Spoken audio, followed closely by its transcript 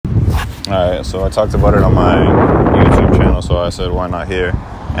Alright, so I talked about it on my YouTube channel, so I said, why not here?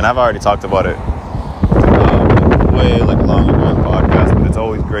 And I've already talked about it way long ago on the podcast, but it's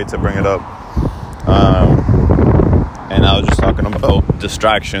always great to bring it up. And I was just talking about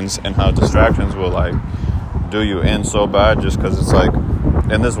distractions and how distractions will do you in so bad, just because it's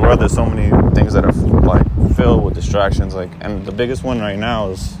in this world there's so many things that are filled with distractions, and the biggest one right now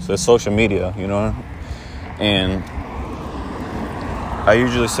is social media, and I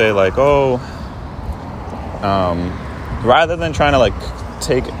usually say rather than trying to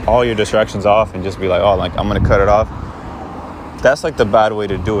take all your distractions off and just be I'm gonna cut it off, that's the bad way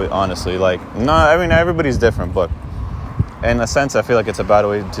to do it, honestly. Everybody's different, but in a sense I feel it's a bad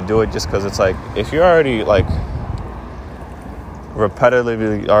way to do it, just because it's if you're already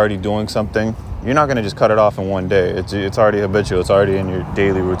repetitively already doing something, you're not gonna just cut it off in one day. It's already habitual, it's already in your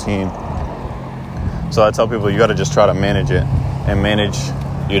daily routine. So I tell people you gotta just try to manage it and manage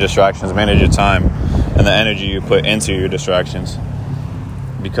your distractions, manage your time and the energy you put into your distractions.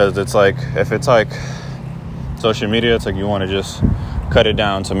 Because it's if it's social media, it's you want to just cut it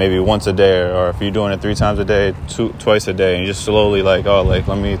down to maybe once a day, or if you're doing it 3 times a day, twice a day, and you just slowly let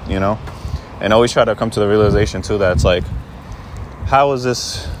me, and always try to come to the realization too that it's how is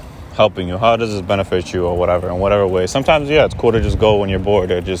this helping you? How does this benefit you, or whatever, in whatever way? Sometimes, yeah, it's cool to just go when you're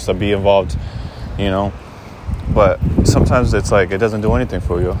bored, or just to be involved, but sometimes it's it doesn't do anything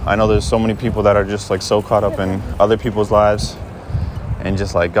for you. I know there's so many people that are just so caught up in other people's lives and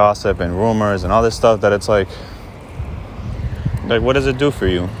just gossip and rumors and all this stuff that it's what does it do for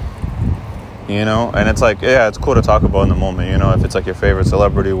you? And it's yeah, it's cool to talk about in the moment, if it's your favorite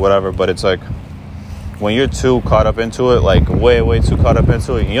celebrity, whatever, but it's when you're too caught up into it, way too caught up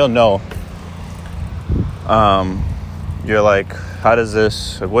into it, you'll know. You're how does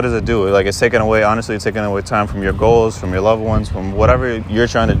this, what does it do? It's taking away time from your goals, from your loved ones, from whatever you're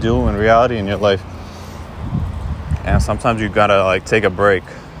trying to do in reality in your life. And sometimes you gotta take a break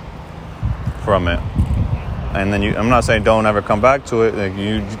from it. And then I'm not saying don't ever come back to it.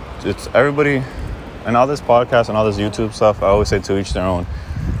 It's everybody, and all this podcast and all this YouTube stuff, I always say to each their own.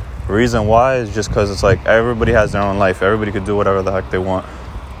 Reason why is just because it's everybody has their own life. Everybody could do whatever the heck they want.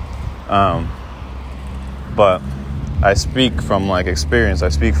 But I speak from experience. I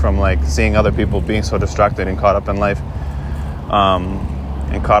speak from seeing other people being so distracted and caught up in life,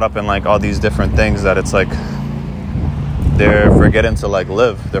 and caught up in all these different things that it's they're forgetting to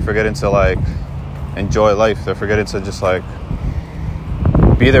live. They're forgetting to enjoy life. They're forgetting to just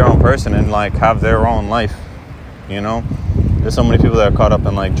be their own person and have their own life. There's so many people that are caught up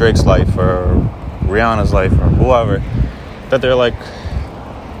in Drake's life or Rihanna's life or whoever, that they're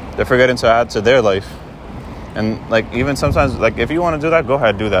forgetting to add to their life. And even sometimes if you want to do that, go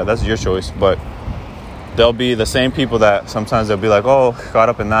ahead, do that. That's your choice. But there'll be the same people that sometimes they'll be caught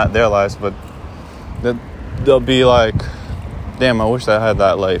up in their lives, but they'll be damn, I wish I had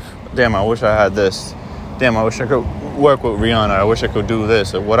that life. Damn, I wish I had this. Damn, I wish I could work with Rihanna. I wish I could do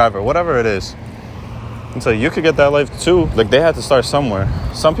this or whatever it is. And so you could get that life too. They had to start somewhere.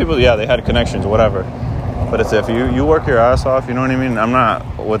 Some people, yeah, they had connections, whatever. But it's if you work your ass off, you know what I mean? I'm not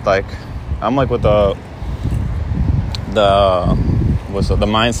with I'm with the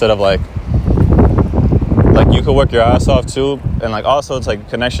mindset of you could work your ass off too. And also it's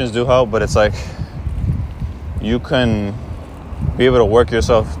connections do help, but it's you can be able to work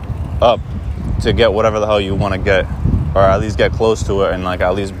yourself up to get whatever the hell you want to get, or at least get close to it, and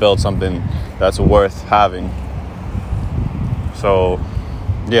at least build something that's worth having. So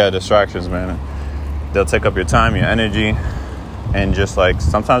yeah, distractions, man, they'll take up your time, your energy, and just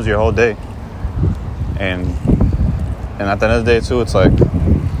sometimes your whole day. And at the end of the day too, it's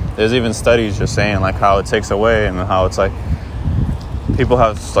there's even studies just saying how it takes away, and how it's people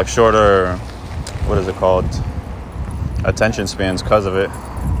have shorter, what is it called, attention spans because of it,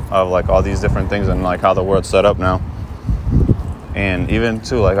 of all these different things, and how the world's set up now. And even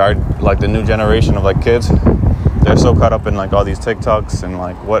too our the new generation of kids, they're so caught up in all these TikToks and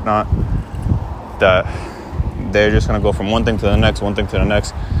whatnot, that they're just gonna go from one thing to the next,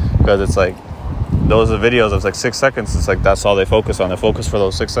 because it's those are videos of 6 seconds. It's that's all they focus on. They focus for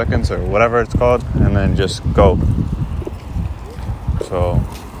those 6 seconds or whatever it's called, and then just go. So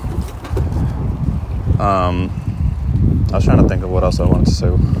I was trying to think of what else I wanted to say.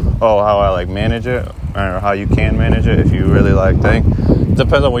 Oh, how I manage it, or how you can manage it if you really thing. It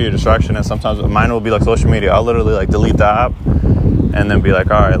depends on what your distraction is. Sometimes mine will be social media. I'll literally delete the app and then be all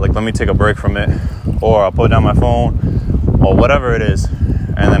right, let me take a break from it, or I'll put down my phone or whatever it is,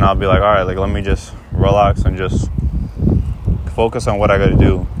 and then I'll be all right, let me just relax and just focus on what I got to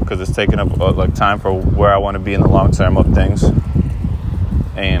do, because it's taking up time for where I want to be in the long term of things.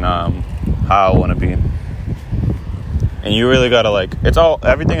 And how I want to be. And you really gotta like,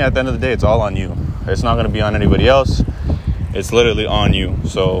 everything at the end of the day, it's all on you. It's not gonna be on anybody else. It's literally on you.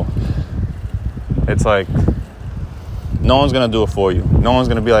 So it's like, no one's gonna do it for you. No one's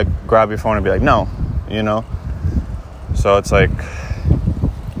gonna be like, grab your phone and be like, no, you know? So it's like,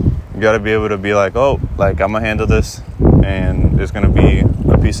 you gotta be able to be like, oh, like, I'm gonna handle this, and it's gonna be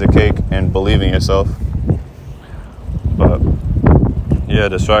a piece of cake, and believe in yourself. But yeah,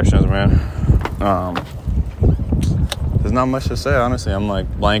 distractions, man. There's not much to say, honestly. I'm like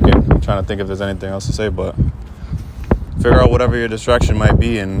blanking. I'm trying to think if there's anything else to say, but figure out whatever your distraction might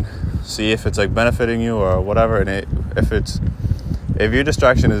be and see if it's like benefiting you or whatever. And if your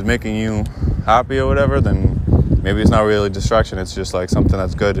distraction is making you happy or whatever, then maybe it's not really a distraction. It's just like something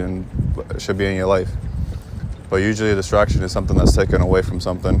that's good and should be in your life. But usually a distraction is something that's taken away from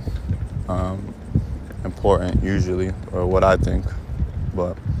something important, usually, or what I think.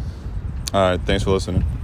 But all right, thanks for listening.